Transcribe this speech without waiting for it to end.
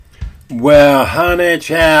Well, honey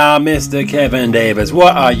child, Mr. Kevin Davis,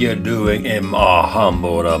 what are you doing in my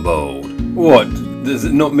humble abode? What, does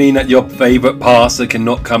it not mean that your favourite pastor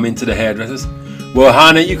cannot come into the hairdressers? Well,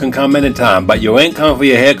 honey, you can come anytime, but you ain't come for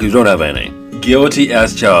your hair because you don't have any. Guilty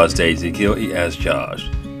as charged, Daisy, guilty as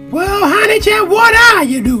charged. Well, honey child, what are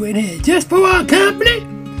you doing here? Just for our company?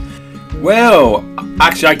 Well,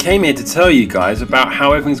 actually, I came here to tell you guys about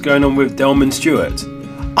how everything's going on with Delman Stewart.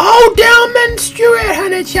 Oh, Delman Stewart,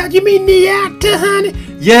 honey child, you mean the actor, honey?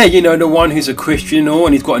 Yeah, you know, the one who's a Christian and all,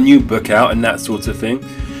 and he's got a new book out and that sort of thing.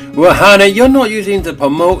 Well, honey, you're not usually into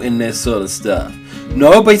promoting this sort of stuff.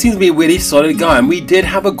 No, but he seems to be a really solid guy, and we did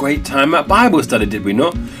have a great time at Bible study, did we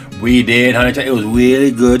not? We did, honey child. It was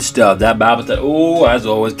really good stuff, that Bible study. Oh, as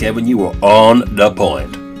always, Kevin, you were on the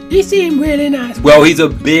point. He seemed really nice. Well, he's a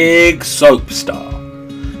big soap star.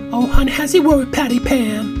 Oh, honey, has he worked Patty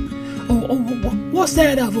Pan? What's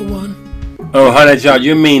that other one? Oh, honey child,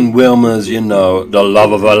 you mean Wilma's, you know, the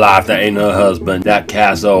love of her life that ain't her husband, that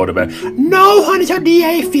cast older man. No, honey child,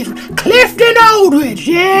 D.A. Fisher. Clifton Aldrich,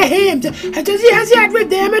 yeah, him. Has he acted with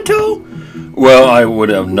them at all? Well, I would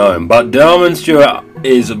have known, but Delman Stewart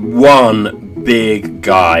is one big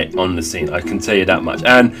guy on the scene, I can tell you that much.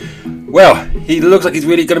 And, well, he looks like he's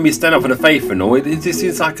really going to be standing up for the faith and all. It just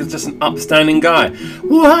seems like he's just an upstanding guy.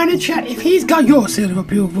 Well, honey child, if he's got your seal of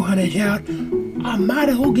approval, honey child, I might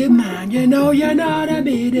as well get mine. You know the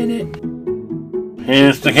bit in it.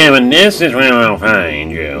 Mr. Kevin, this is where I'll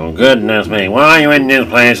find you. Goodness me, why are you in this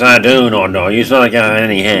place? I do not know. You saw like I have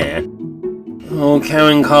any hair. Oh,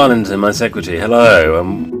 Karen Carlington, my secretary. Hello.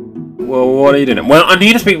 Well, what are you doing? Well, I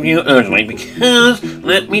need to speak with you urgently because,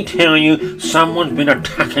 let me tell you, someone's been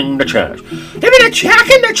attacking the church. They've been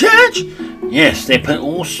attacking the church? Yes, they put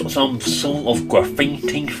some sort of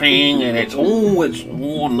graffiti thing, and no.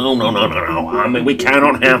 I mean, we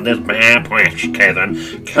cannot have this bad press, Kevin.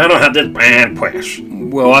 Cannot have this bad press.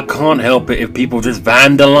 Well, I can't help it if people just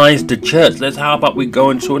vandalize the church. How about we go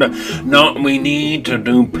and sort out? No, we need to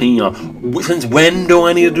do PR. Since when do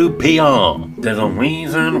I need to do PR? There's a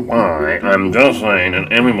reason why. I'm just saying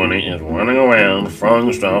that everybody is running around,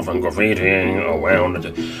 throwing stuff and graffitiing around the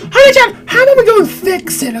church. Honey child, how about we go and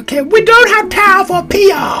fix it, okay? We don't have time for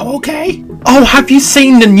PR, okay? Oh, have you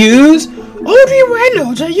seen the news? Audrey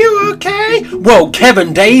Reynolds, are you okay? Well,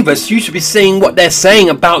 Kevin Davis, you should be seeing what they're saying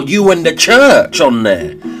about you and the church on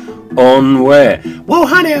there. On where? Well,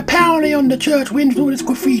 honey, apparently on the church window, this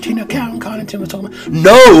graffiti in Karen Carlington was talking about.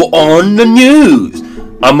 No, on the news.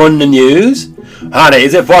 I'm on the news? Honey,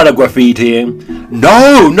 is it for the graffitiing?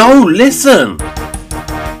 No, listen.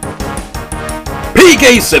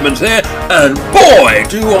 P.K. Simmons here, and boy,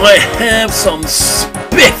 do I have some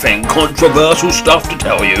spiffing controversial stuff to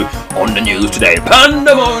tell you on the news today.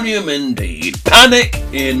 Pandemonium indeed, panic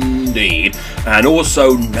indeed, and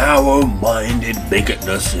also narrow-minded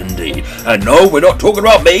bigotness indeed. And no, we're not talking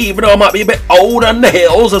about me, even though I might be a bit old on the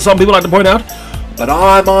hills, as some people like to point out. But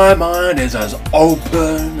my mind is as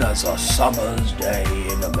open as a summer's day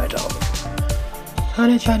in the meadow.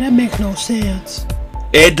 Honey child, that makes no sense.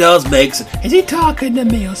 It does make sense. Is he talking to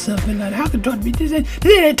me or something like that? How could talk to me? Is it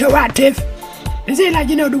interactive? Is it like,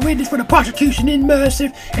 you know, the witness for the prosecution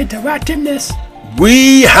immersive interactiveness?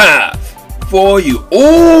 We have for you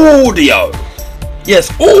audio.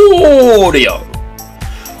 Yes, audio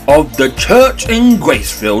of the church in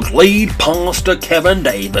Gracefield's lead pastor Kevin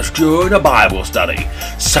Davis during a Bible study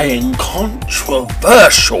saying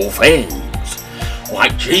controversial things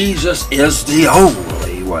like Jesus is the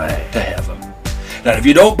only way to heaven. That if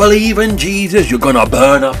you don't believe in Jesus, you're gonna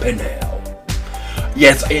burn up in hell.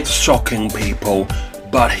 Yes, it's shocking, people,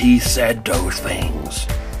 but he said those things.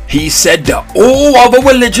 He said that all other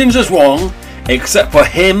religions is wrong, except for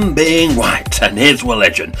him being right and his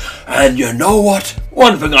religion. And you know what?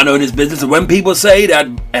 One thing I know in this business is when people say that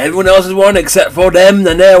everyone else is wrong except for them,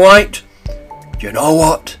 then they're right. You know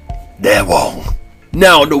what? They're wrong.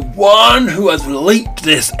 Now, the one who has leaked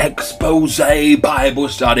this Exposé Bible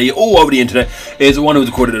study all over the internet is the one who's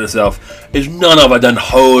recorded it herself. Is none other than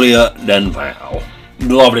holier than thou.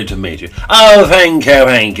 Lovely to meet you. Oh, thank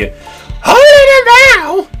you. Holier than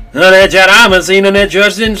thou? I haven't seen in that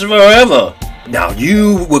church since forever. Now,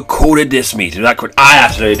 you recorded this meeting, is that correct? I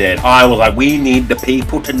absolutely did. I was like, we need the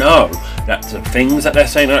people to know that the things that they're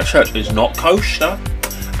saying in that church is not kosher,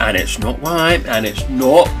 and it's not right, and it's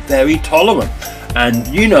not very tolerant. And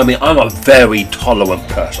you know me, I'm a very tolerant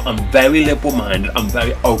person. I'm very liberal-minded. I'm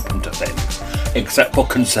very open to things, except for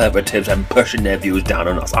conservatives and pushing their views down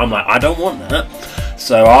on us. I'm like, I don't want that.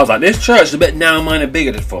 So I was like, this church is a bit narrow-minded,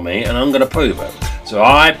 bigoted for me, and I'm going to prove it. So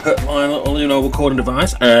I put my little, recording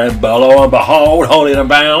device, and lo and behold, holy and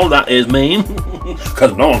bound, that is me.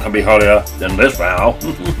 because no one can be holier than this vow.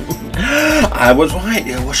 I was right,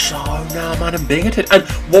 it was so narrow-minded and bigoted. And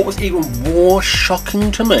what was even more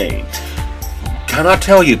shocking to me, can I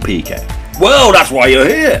tell you, PK? Well, that's why you're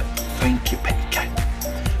here. Thank you,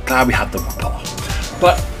 PK. Glad we had the rapport.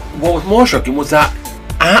 But what was more shocking was that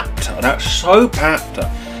actor, that soap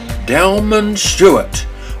actor, Delman Stewart,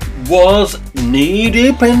 was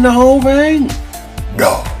knee-deep in the whole thing.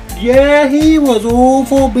 No. Yeah, he was all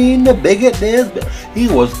for being the bigot. He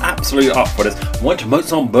was absolutely up for this. Went to promote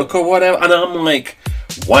some book or whatever, and I'm like,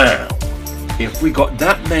 wow. If we got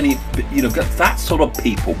that many, got that sort of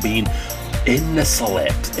people being in the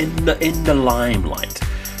celebs, in the limelight,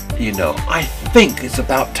 I think it's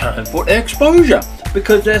about time for exposure,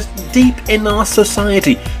 because there's deep in our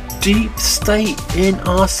society, deep state in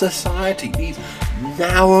our society, these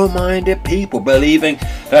narrow-minded people believing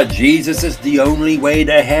that Jesus is the only way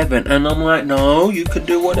to heaven. And I'm like, no, you can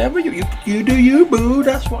do whatever you do, you boo.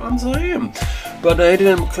 That's what I'm saying. But they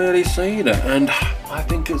didn't clearly see that, and I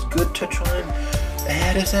think it's good to try and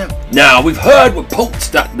air this out. Now, we've heard reports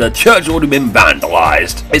that the church has already been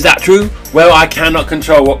vandalized. Is that true? Well, I cannot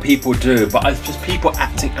control what people do, but it's just people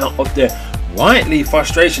acting out of their rightly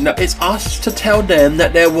frustration that it's us to tell them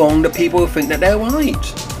that they're wrong, that people think that they're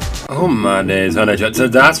right. Oh my days, honey. So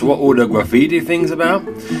that's what all the graffiti thing's about?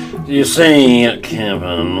 You see,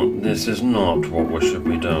 Kevin, this is not what we should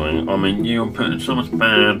be doing. I mean, you're putting so much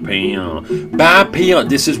bad PR. Bad PR,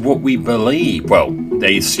 this is what we believe. Well,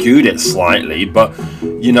 they skewed it slightly, but,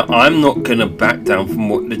 I'm not going to back down from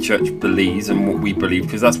what the church believes and what we believe,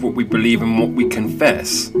 because that's what we believe and what we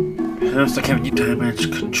confess. Pastor Kevin, you damage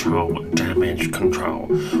control.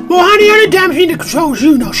 Well, honey, you're the damaging that controls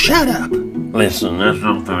you. Now, shut up. Listen, that's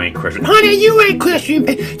not very Christian. Honey, you ain't Christian.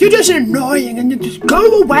 You're just annoying, and you just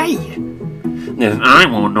go away. Listen, I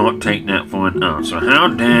will not take that for an answer. How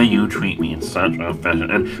dare you treat me in such a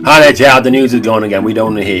fashion? And honey, child, the news is gone again. We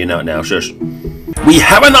don't want to hear you now. Shush. We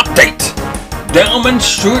have an update. Delman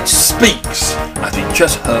Stewart speaks, as we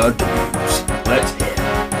just heard the news. Let's hear.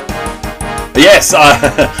 Yes,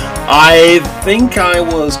 I think I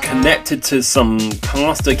was connected to some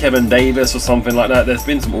Pastor Kevin Davis or something like that. There's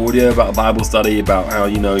been some audio about a Bible study about how,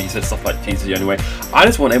 he said stuff like Jesus the only way. I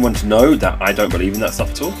just want everyone to know that I don't believe in that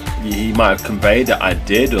stuff at all. He might have conveyed that I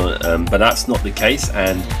did, but that's not the case.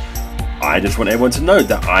 And I just want everyone to know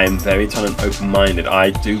that I am very tolerant and open-minded.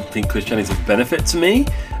 I do think Christianity is a benefit to me,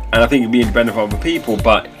 and I think it'd be a benefit for other people.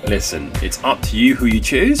 But listen, it's up to you who you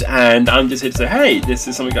choose, and I'm just here to say, hey, this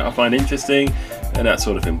is something that I find interesting, and that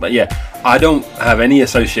sort of thing. But yeah, I don't have any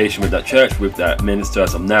association with that church, with that minister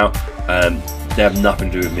as of now. They have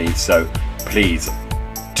nothing to do with me, so please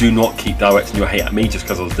do not keep directing your hate at me just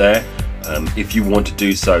because I was there. If you want to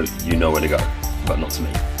do so, you know where to go, but not to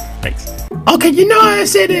me. Thanks. Okay, I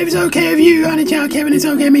said it was okay with you, honey child, Kevin, it's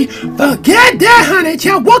okay with me. Forget that, honey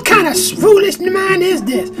child. What kind of foolish man is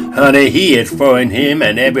this? Honey, he is throwing him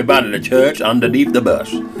and everybody in the church underneath the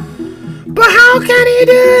bus. But how can he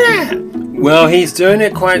do that? Well, he's doing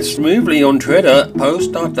it quite smoothly on Twitter.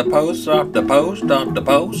 Post after post after post after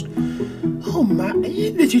post. Oh my,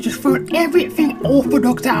 you just threw everything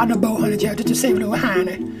orthodox out of the boat, honey child, just to save little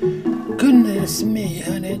honey. Goodness me,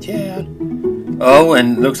 honey child. Oh,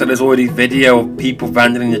 and looks like there's already video of people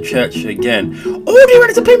vandaling the church again. Oh, do you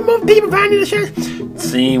want to see more people vandaling the church?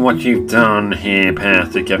 See what you've done here,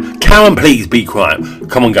 Pastor Kevin. Callum, please be quiet.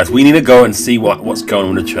 Come on, guys, we need to go and see what's going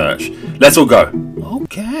on in the church. Let's all go.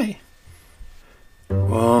 Okay.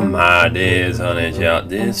 Oh my dears, honey child,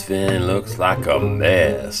 this thing looks like a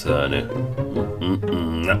mess, honey.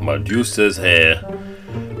 That Medusa's hair.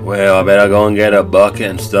 Well, I better go and get a bucket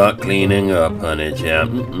and start cleaning up, honey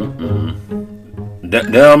child.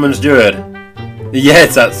 Delman Stewart.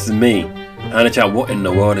 Yes, that's me. Honey child, what in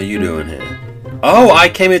the world are you doing here? Oh, I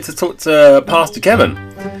came here to talk to Pastor Kevin.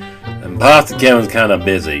 And Pastor Kevin's kind of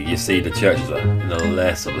busy. You see, the church is in a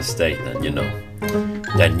less of a state than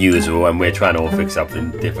than usual, and we're trying to all fix up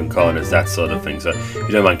in different corners, that sort of thing. So, if you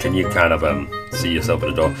don't mind, can you kind of see yourself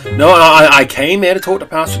at the door? No, I came here to talk to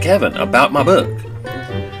Pastor Kevin about my book.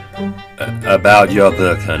 About your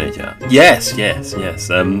book, honey child. Yes.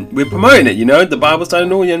 We're promoting it, the Bible study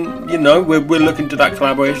and all, and, we're looking to that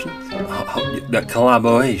collaboration. That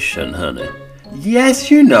collaboration, honey.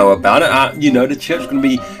 Yes, you know about it. The church's going to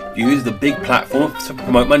be use the big platform to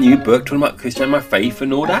promote my new book, talking about Christianity, my faith,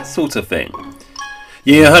 and all that sort of thing.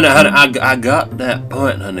 Yeah, honey, I got that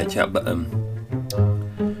point, honey, child, but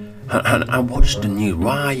honey, I watched the news.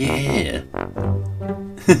 Why, yeah.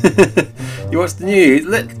 You watched the news?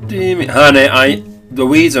 Let's do it, honey. The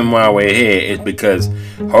reason why we're here is because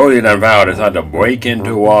Holy and Val decided to break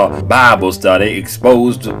into our Bible study,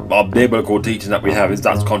 exposed our biblical teaching that we have.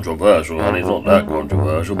 That's controversial, honey. It's not that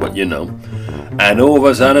controversial, but you know. And all of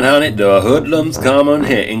a sudden, honey, the hoodlums come on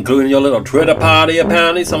here, including your little Twitter party,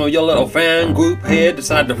 apparently. Some of your little fan group here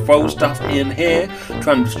decided to throw stuff in here,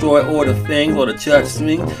 trying to destroy all the things, all the church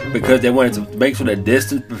things, because they wanted to make sure the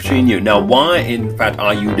distance between you. Now, why, in fact,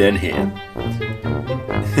 are you then here?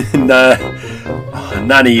 Nah.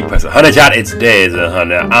 90%. Honey chat, it's Daisy,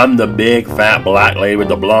 honey. I'm the big fat black lady with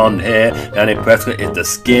the blonde hair. 90% is the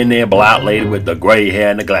skinny black lady with the gray hair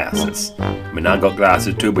and the glasses. I mean, I got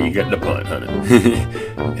glasses too, but you get the point, honey.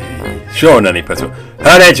 Sure, 90%.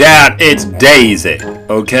 Honey chat, it's Daisy,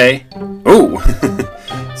 okay? Ooh,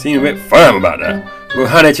 seem a bit firm about that. Well,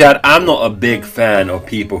 honey chat, I'm not a big fan of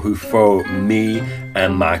people who throw me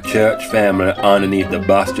and my church family underneath the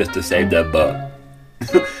bus just to save their butt.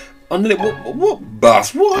 What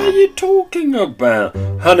bus? What are you talking about?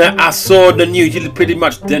 Honey, I saw the news. You pretty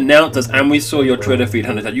much denounced us, and we saw your Twitter feed,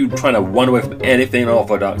 honey, that you trying to run away from anything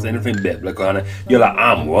orthodox, anything biblical, honey. You're like,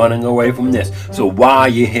 I'm running away from this. So why are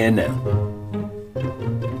you here now?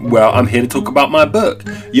 Well, I'm here to talk about my book.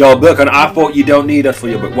 Your book, and I thought you don't need us for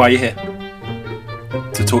your book. Why are you here?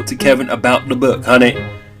 To talk to Kevin about the book, honey.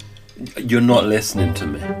 You're not listening to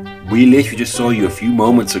me. We literally just saw you a few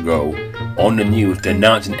moments ago on the news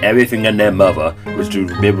denouncing everything and their mother, which to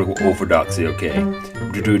biblical orthodoxy, okay?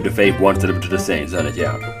 To do the faith once delivered to the saints, honey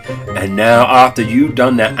child. And now after you've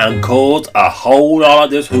done that and caused a whole lot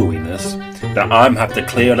of this hooiness that I'm have to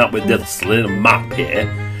clear up with this little mop here,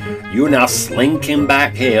 you're now slinking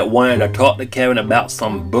back here wanting to talk to Kevin about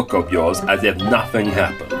some book of yours as if nothing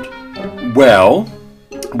happened. Well,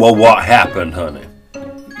 what happened, honey?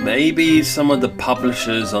 Maybe some of the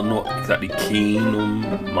publishers are not exactly keen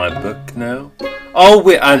on my book now. Oh,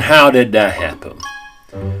 and how did that happen?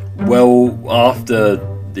 Well, after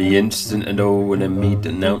the incident and all, and then me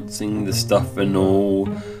denouncing the stuff and all,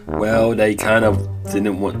 well, they kind of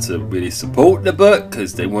didn't want to really support the book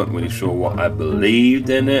because they weren't really sure what I believed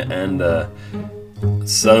in it, and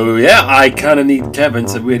so yeah, I kind of need Kevin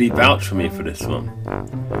to really vouch for me for this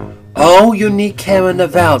one. Oh, you need Kevin to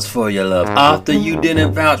vouch for you, love. After you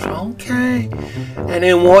didn't vouch for, okay. And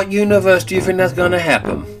in what universe do you think that's gonna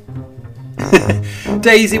happen?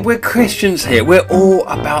 Daisy, we're Christians here. We're all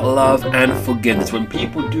about love and forgiveness. When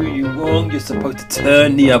people do you wrong, you're supposed to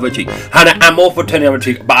turn the other cheek. Hannah, I'm all for turning the other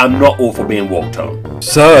cheek, but I'm not all for being walked on.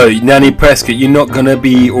 So, Nanny Prescott, you're not gonna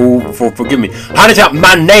be all for forgiving me. Hannah,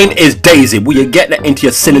 my name is Daisy. Will you get that into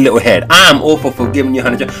your silly little head? I'm all for forgiving you,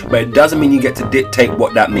 Hannah, but it doesn't mean you get to dictate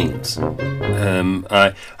what that means.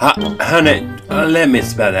 Hannah, let me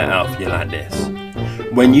spell that out for you like this.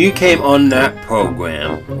 When you came on that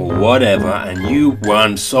program, or whatever, and you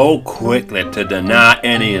run so quickly to deny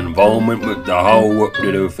any involvement with the whole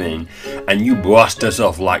whoop-de-doo thing, and you brushed us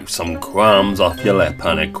off like some crumbs off your lip,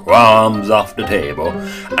 honey, crumbs off the table,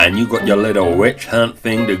 and you got your little witch hunt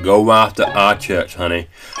thing to go after our church, honey,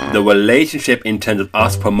 the relationship in terms of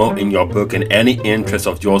us promoting your book in any interest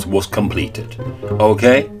of yours was completed,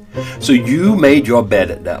 okay? So you made your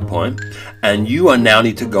bed at that point, and you are now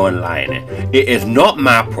need to go and lie in it. It is not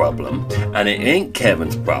my problem, and it ain't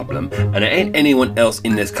Kevin's problem, and it ain't anyone else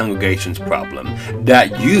in this congregation's problem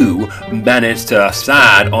that you managed to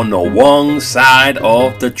side on the wrong side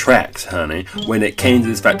of the tracks, honey, when it came to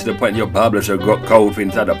this fact to the point your publisher got cold feet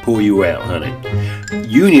and tried to pull you out, honey.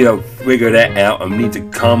 You need to figure that out and need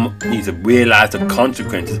to realize the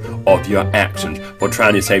consequences of your actions for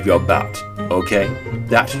trying to save your butt. Okay?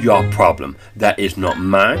 That's your problem. That is not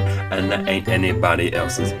mine, and that ain't anybody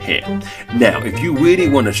else's here. Now, if you really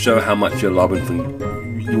want to show how much you're loving,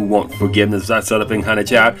 you want forgiveness, that sort of thing, honey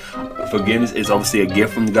child. Forgiveness is obviously a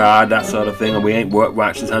gift from God, that sort of thing, and we ain't work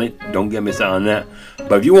righteous, honey. Don't get me started on that.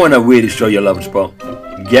 But if you want to really show your love and support,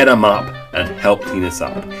 get them up and help clean us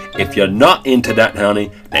up. If you're not into that,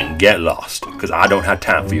 honey, then get lost, because I don't have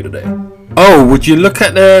time for you today. Oh, would you look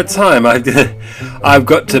at the time? I've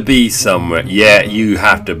got to be somewhere. Yeah, you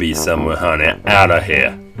have to be somewhere, honey. Out of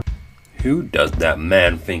here. Who does that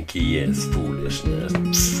man think he is?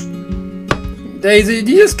 Foolishness. Daisy,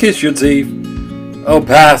 do you just kiss your teeth? Oh,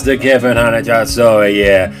 Pastor Kevin, honey, just sorry,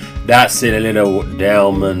 yeah. That silly little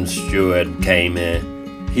Delman Stewart came here.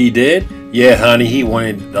 He did? Yeah, honey, he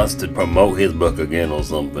wanted us to promote his book again or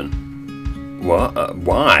something. What?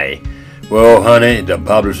 Why? Well, honey, the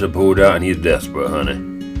publisher pulled out and he's desperate, honey.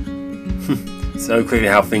 So quickly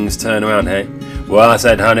how things turn around, hey? Well, I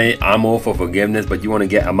said, honey, I'm all for forgiveness, but you want to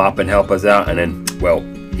get him up and help us out? And then, well,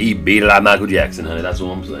 he beat it like Michael Jackson, honey. That's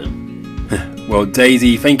all I'm saying. Well,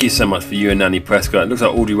 Daisy, thank you so much for you and Nanny Prescott. It looks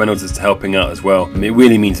like Audrey Reynolds is helping out as well. I mean, it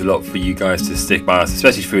really means a lot for you guys to stick by us,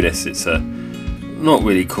 especially through this. It's not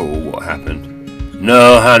really cool what happened.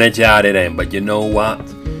 No, honey child, it ain't. But you know what?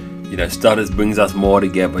 You know, stutters brings us more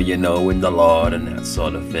together, you know, in the Lord and that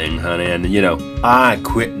sort of thing, honey. And, you know, I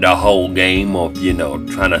quit the whole game of, you know,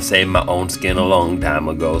 trying to save my own skin a long time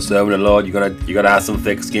ago. Serving the Lord, you gotta have some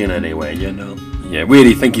thick skin anyway, you know. Yeah,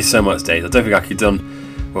 really, thank you so much, Daisy. I don't think I could have done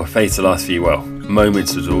face the last few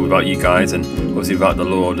moments was all about you guys, and obviously without the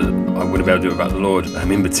Lord I wouldn't be able to do it without the Lord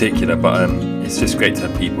in particular, but it's just great to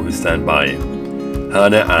have people who stand by you.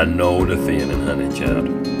 Honey, I know the feeling, honey child.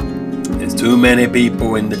 There's too many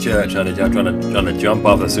people in the church, honey child, trying to jump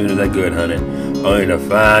off as soon as they're good, honey, only to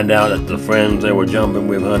find out that the friends they were jumping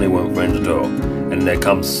with, honey, weren't friends at all, and they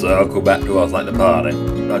come circle back to us like the party.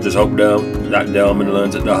 I just hope that Delman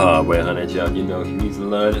learns it the hard way, honey child. You know, he needs to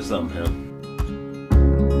learn it somehow.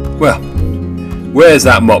 Well, where's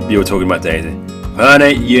that mop you were talking about, Daisy?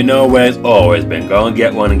 Honey, you know where it's always been. Go and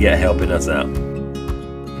get one and get helping us out.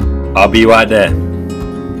 I'll be right there.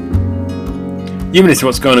 You've been listening to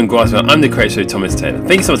What's Going On in Grassville. I'm the creator show, Thomas Taylor.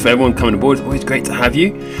 Thank you so much for everyone coming aboard. It's always great to have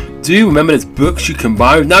you. Do remember there's books you can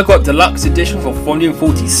buy. We've now got a deluxe edition for volume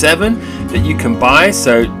 47 that you can buy,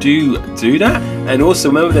 so do that. And also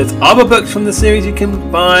remember there's other books from the series you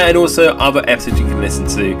can buy, and also other episodes you can listen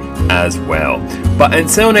to as well. But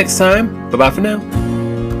until next time, bye bye for now.